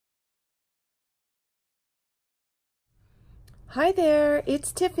Hi there,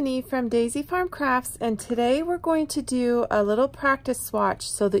 it's Tiffany from Daisy Farm Crafts, and today we're going to do a little practice swatch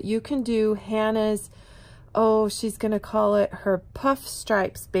so that you can do Hannah's, she's going to call it her Puff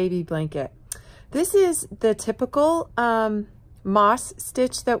Stripes baby blanket. This is the typical moss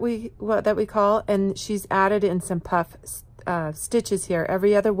stitch that we call, and she's added in some puff stitches here,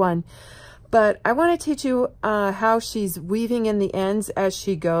 every other one. But I want to teach you how she's weaving in the ends as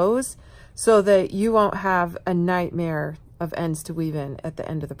she goes so that you won't have a nightmare of ends to weave in at the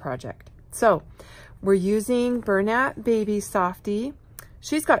end of the project. So we're using Bernat Baby Softy.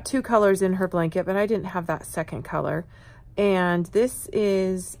 She's got two colors in her blanket, but I didn't have that second color. And this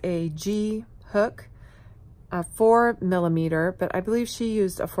is a G hook, a 4mm, but I believe she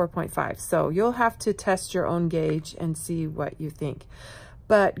used a 4.5. So you'll have to test your own gauge and see what you think.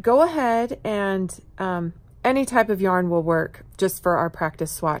 But go ahead and any type of yarn will work just for our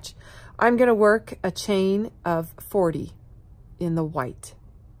practice swatch. I'm gonna work a chain of 40 in the white.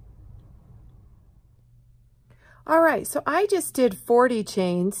 All right, so I just did 40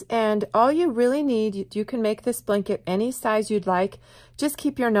 chains, and all you really need, you can make this blanket any size you'd like. Just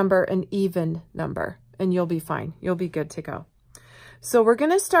keep your number an even number and you'll be fine. You'll be good to go. So we're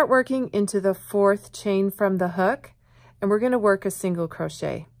gonna start working into the 4th chain from the hook, and we're gonna work a single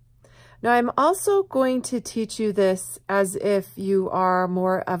crochet. Now I'm also going to teach you this as if you are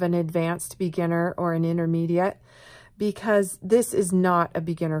more of an advanced beginner or an intermediate, because this is not a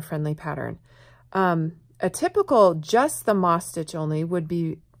beginner friendly pattern. A typical just the moss stitch only would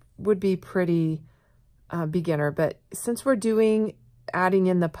be pretty beginner, but since we're adding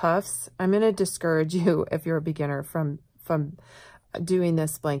in the puffs, I'm going to discourage you if you're a beginner from doing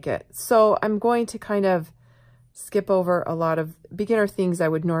this blanket. So I'm going to kind of skip over a lot of beginner things I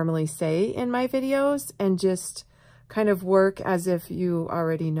would normally say in my videos and just kind of work as if you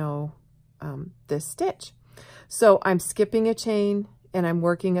already know this stitch. So I'm skipping a chain and I'm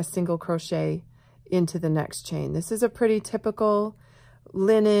working a single crochet into the next chain. This is a pretty typical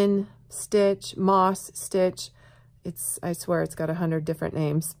linen stitch, moss stitch. I swear it's got 100 different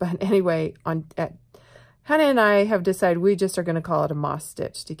names, but anyway, Hannah and I have decided we just are going to call it a moss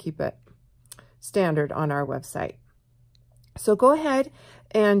stitch to keep it standard on our website. So go ahead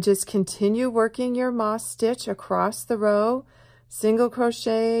and just continue working your moss stitch across the row. Single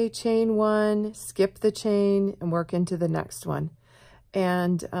crochet, chain 1, skip the chain, and work into the next one.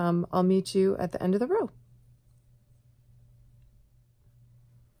 And I'll meet you at the end of the row.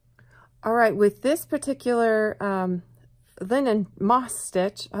 All right, with this particular linen moss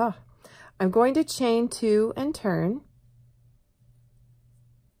stitch, I'm going to chain 2 and turn.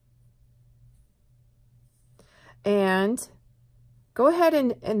 And go ahead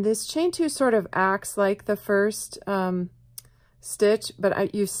and this chain 2 sort of acts like the first stitch,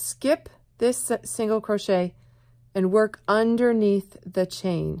 but you skip this single crochet and work underneath the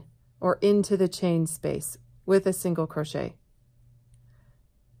chain or into the chain space with a single crochet.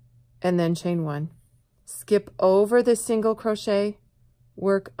 And then chain 1. Skip over the single crochet,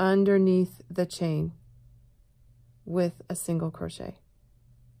 work underneath the chain with a single crochet.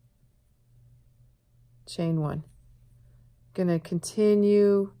 Chain 1. Gonna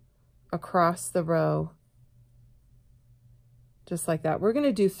continue across the row just like that. We're going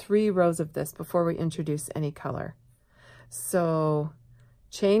to do 3 rows of this before we introduce any color. So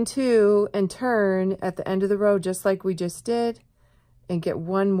chain 2 and turn at the end of the row just like we just did, and get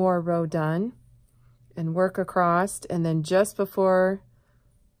 1 more row done and work across. And then just before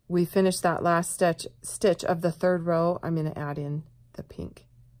we finish that last stitch of the 3rd row, I'm going to add in the pink.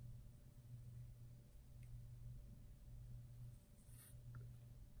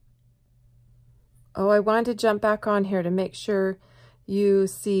 Oh, I wanted to jump back on here to make sure you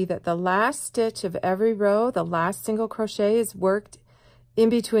see that the last stitch of every row, the last single crochet is worked in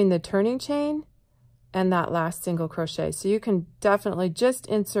between the turning chain and that last single crochet. So you can definitely just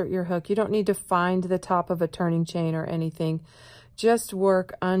insert your hook. You don't need to find the top of a turning chain or anything. Just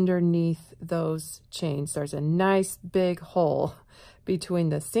work underneath those chains. There's a nice big hole between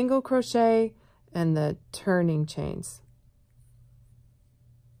the single crochet and the turning chains.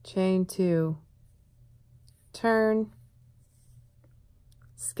 Chain 2. Turn,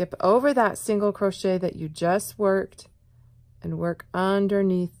 skip over that single crochet that you just worked and work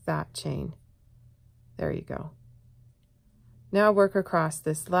underneath that chain. There you go. Now work across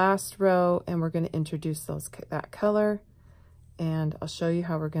this last row, and we're going to introduce that color, and I'll show you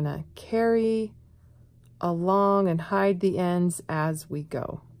how we're going to carry along and hide the ends as we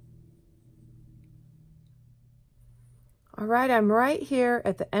go. All right, I'm right here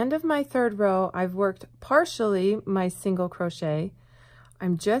at the end of my 3rd row. I've worked partially my single crochet.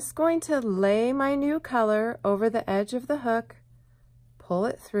 I'm just going to lay my new color over the edge of the hook pull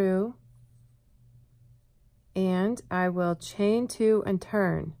it through, and I will chain 2 and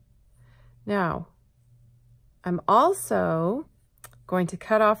turn. Now, I'm also going to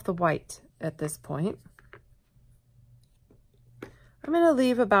cut off the white at this point. I'm going to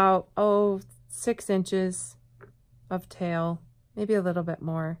leave about, 6 inches of tail, maybe a little bit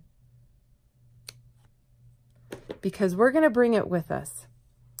more, because we're going to bring it with us.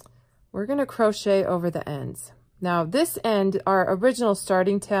 We're going to crochet over the ends. Now this end, our original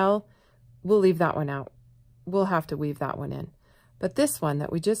starting tail, we'll leave that one out. We'll have to weave that one in. But this one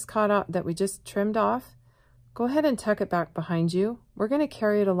that we just cut off, that we just trimmed off, go ahead and tuck it back behind you. We're going to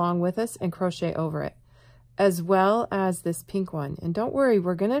carry it along with us and crochet over it, as well as this pink one. And don't worry,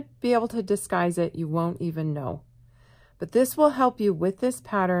 we're going to be able to disguise it. You won't even know. But this will help you with this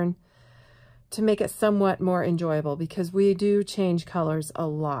pattern to make it somewhat more enjoyable, because we do change colors a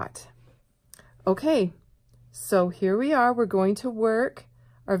lot. Okay, so here we are. We're going to work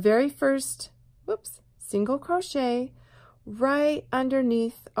our very first, single crochet right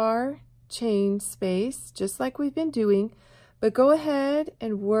underneath our chain space, just like we've been doing, but go ahead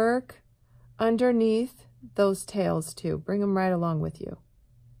and work underneath those tails too. Bring them right along with you.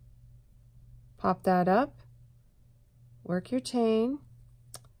 Pop that up, work your chain.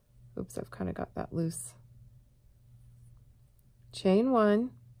 Oops, I've kind of got that loose. Chain 1.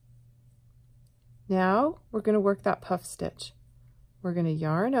 Now we're going to work that puff stitch. We're going to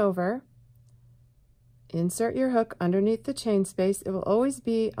yarn over, insert your hook underneath the chain space. It will always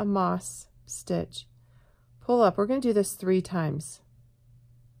be a moss stitch. Pull up. We're going to do this 3 times.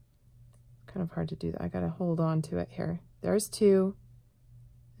 Kind of hard to do that. I got to hold on to it here. There's 2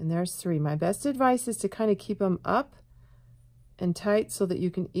 and there's 3. My best advice is to kind of keep them up and tight so that you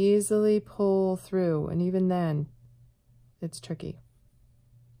can easily pull through, and even then it's tricky.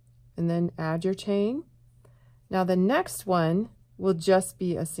 And then add your chain. Now the next one will just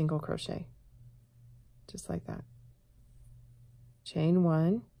be a single crochet, just like that. Chain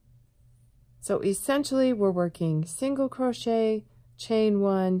 1. So essentially we're working single crochet, chain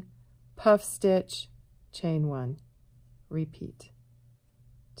 1, puff stitch, chain 1, repeat.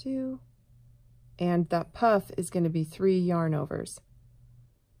 2, and that puff is going to be 3 yarn overs.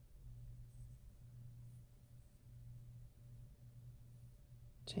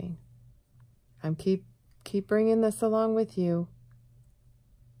 Chain. I'm keep bringing this along with you.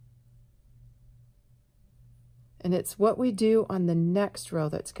 And it's what we do on the next row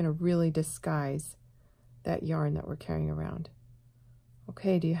that's going to really disguise that yarn that we're carrying around.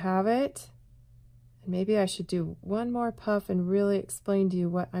 Okay, do you have it? And maybe I should do one more puff and really explain to you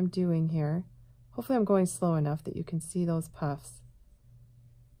what I'm doing here. Hopefully I'm going slow enough that you can see those puffs.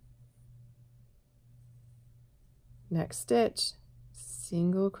 Next stitch,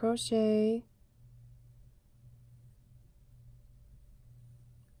 single crochet,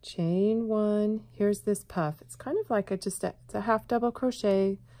 chain 1. Here's this puff. It's kind of like it's a half double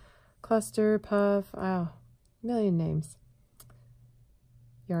crochet, cluster, puff, million names.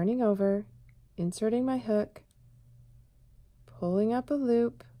 Yarning over, inserting my hook, pulling up a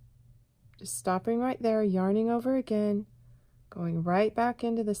loop, just stopping right there, yarning over again, going right back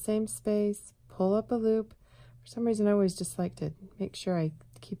into the same space, pull up a loop. For some reason, I always just like to make sure I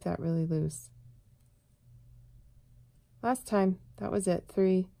keep that really loose. Last time, that was it,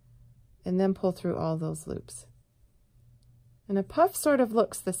 3, and then pull through all those loops. And a puff sort of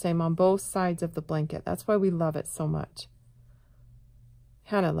looks the same on both sides of the blanket. That's why we love it so much.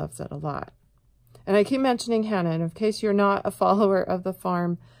 Hannah loves it a lot. And I keep mentioning Hannah, and in case you're not a follower of the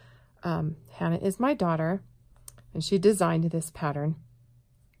farm, Hannah is my daughter, and she designed this pattern.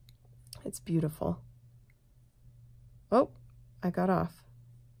 It's beautiful. Oh, I got off.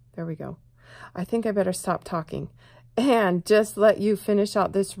 There we go. I think I better stop talking and just let you finish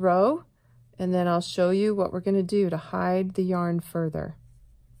out this row, and then I'll show you what we're going to do to hide the yarn further.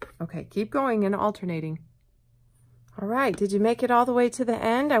 Okay, keep going and alternating. All right, did you make it all the way to the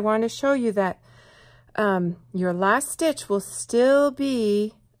end? I want to show you that your last stitch will still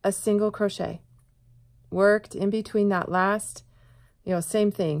be a single crochet worked in between that last,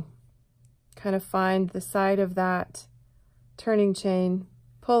 same thing. Kind of find the side of that turning chain,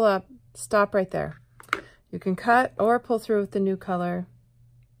 pull up, stop right there. You can cut or pull through with the new color.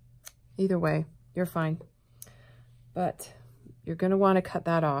 Either way, you're fine. But you're going to want to cut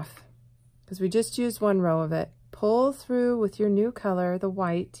that off because we just used 1 row of it. Pull through with your new color, the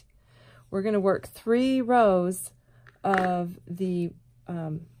white. We're going to work 3 rows of the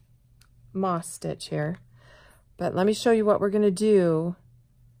moss stitch here. But let me show you what we're going to do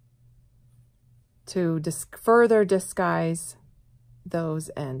to further disguise those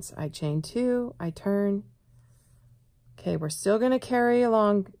ends. I chain 2, I turn, Okay, we're still going to carry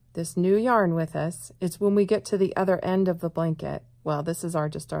along this new yarn with us. It's when we get to the other end of the blanket. Well, this is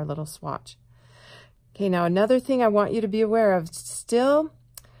just our little swatch. Okay, now another thing I want you to be aware of, still,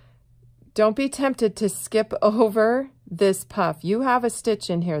 don't be tempted to skip over this puff. You have a stitch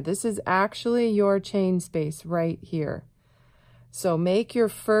in here. This is actually your chain space right here. So make your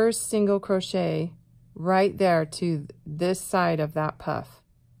first single crochet right there to this side of that puff.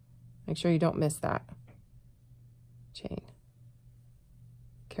 Make sure you don't miss that. Chain.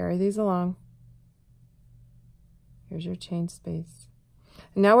 Carry these along. Here's your chain space.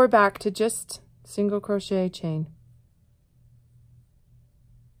 And now we're back to just single crochet chain.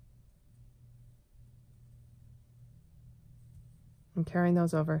 I'm carrying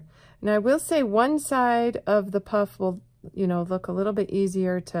those over. And I will say one side of the puff will, you know, look a little bit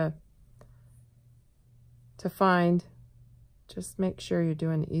easier to find. Just make sure you're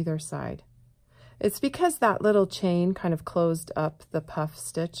doing either side. It's because that little chain kind of closed up the puff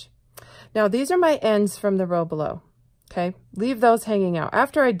stitch. Now these are my ends from the row below. Okay, leave those hanging out.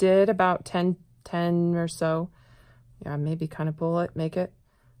 After I did about 10 or so, yeah, maybe kind of pull it, make it.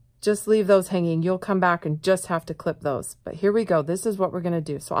 Just leave those hanging. You'll come back and just have to clip those. But here we go. This is what we're going to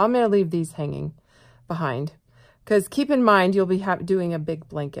do. So I'm going to leave these hanging behind because keep in mind you'll be doing a big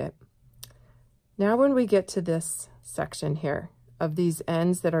blanket. Now when we get to this section here of these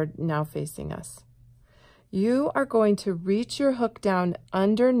ends that are now facing us, you are going to reach your hook down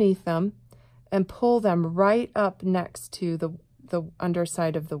underneath them and pull them right up next to the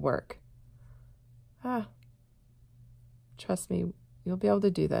underside of the work. Trust me, you'll be able to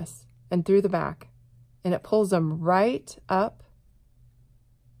do this. And through the back. And it pulls them right up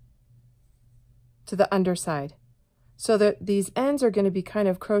to the underside. So that these ends are going to be kind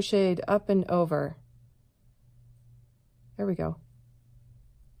of crocheted up and over. There we go.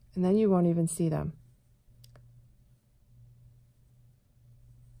 And then you won't even see them.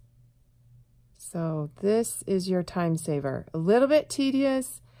 So this is your time saver. A little bit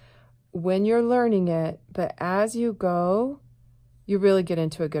tedious when you're learning it, but as you go, you really get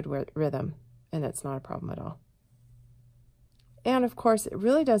into a good rhythm, and it's not a problem at all. And of course, it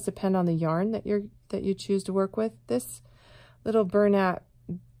really does depend on the yarn that you choose to work with. This little Bernat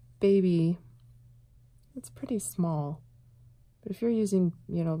baby, it's pretty small, but if you're using,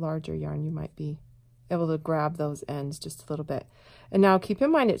 you know, larger yarn, you might be able to grab those ends just a little bit. And now keep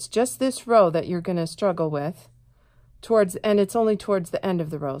in mind, it's just this row that you're going to struggle with and it's only towards the end of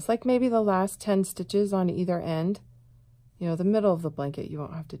the rows, like maybe the last 10 stitches on either end. You know, the middle of the blanket, you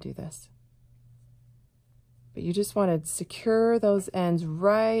won't have to do this. But you just want to secure those ends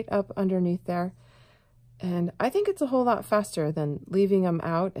right up underneath there. And I think it's a whole lot faster than leaving them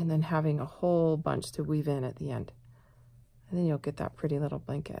out and then having a whole bunch to weave in at the end. And then you'll get that pretty little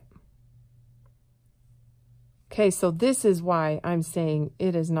blanket. Okay, so this is why I'm saying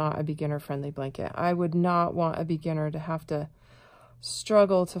it is not a beginner-friendly blanket. I would not want a beginner to have to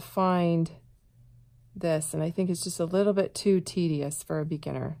struggle to find this, and I think it's just a little bit too tedious for a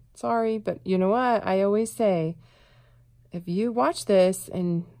beginner. Sorry, but you know what? I always say, if you watch this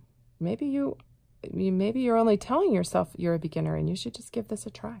and maybe you're only telling yourself you're a beginner and you should just give this a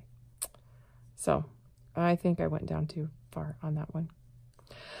try. So I think I went down too far on that one.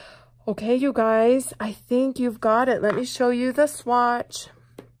 Okay, you guys, I think you've got it. Let me show you the swatch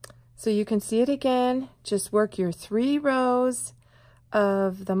so you can see it again. Just work your 3 rows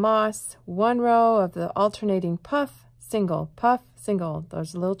of the moss, 1 row of the alternating puff, single,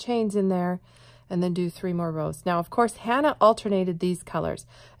 there's little chains in there, and then do 3 more rows. Now, of course, Hannah alternated these colors,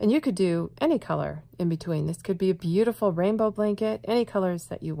 and you could do any color in between. This could be a beautiful rainbow blanket, any colors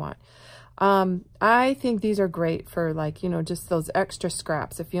that you want. I think these are great for, like, you know, just those extra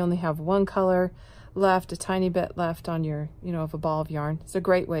scraps. If you only have 1 color left, a tiny bit left on your, you know, of a ball of yarn, it's a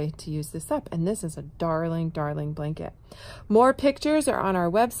great way to use this up. And this is a darling, darling blanket. More pictures are on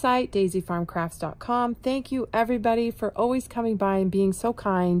our website, daisyfarmcrafts.com. Thank you, everybody, for always coming by and being so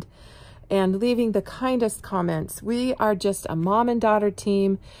kind and leaving the kindest comments. We are just a mom and daughter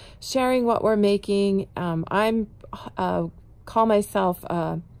team sharing what we're making. I'm call myself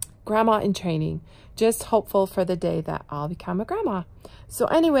grandma in training, just hopeful for the day that I'll become a grandma. So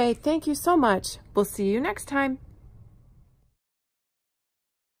anyway, thank you so much. We'll see you next time.